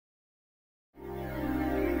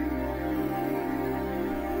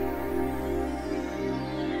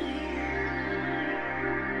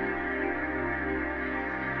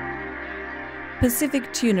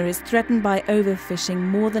Pacific tuna is threatened by overfishing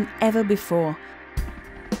more than ever before.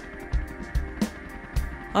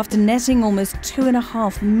 After netting almost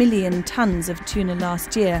 2.5 million tonnes of tuna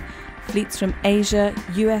last year, fleets from Asia,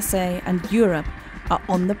 USA and Europe are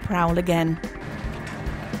on the prowl again.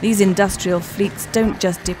 These industrial fleets don't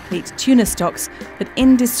just deplete tuna stocks, but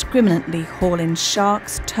indiscriminately haul in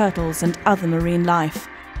sharks, turtles and other marine life.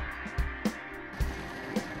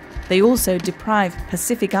 They also deprive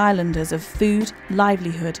Pacific Islanders of food,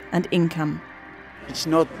 livelihood and income. It's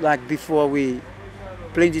not like before,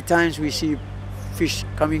 plenty times we see fish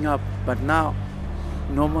coming up, but now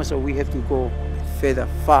no more, so we have to go further,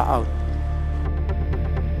 far out.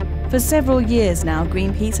 For several years now,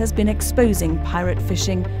 Greenpeace has been exposing pirate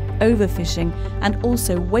fishing, overfishing and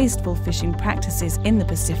also wasteful fishing practices in the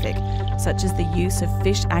Pacific, such as the use of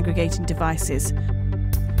fish aggregating devices.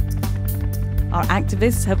 Our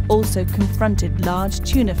activists have also confronted large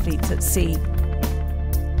tuna fleets at sea.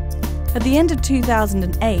 At the end of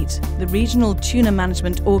 2008, the Regional Tuna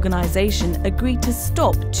Management Organisation agreed to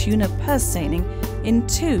stop tuna purse seining in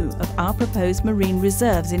 2 of our proposed marine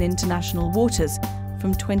reserves in international waters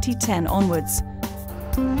from 2010 onwards.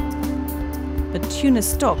 But tuna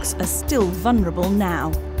stocks are still vulnerable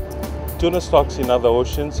now. Tuna stocks in other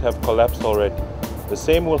oceans have collapsed already. The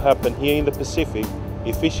same will happen here in the Pacific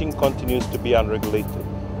if fishing continues to be unregulated.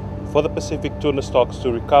 For the Pacific tuna stocks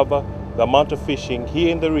to recover, the amount of fishing here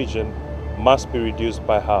in the region must be reduced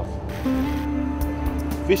by half.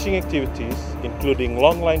 Fishing activities, including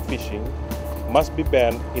longline fishing, must be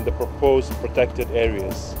banned in the proposed protected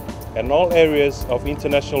areas, and all areas of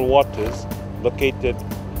international waters located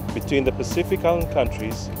between the Pacific Island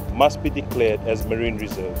countries must be declared as marine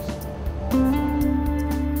reserves.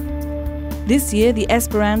 This year, the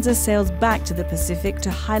Esperanza sails back to the Pacific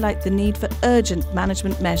to highlight the need for urgent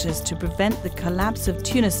management measures to prevent the collapse of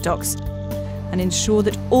tuna stocks and ensure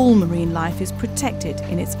that all marine life is protected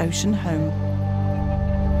in its ocean home.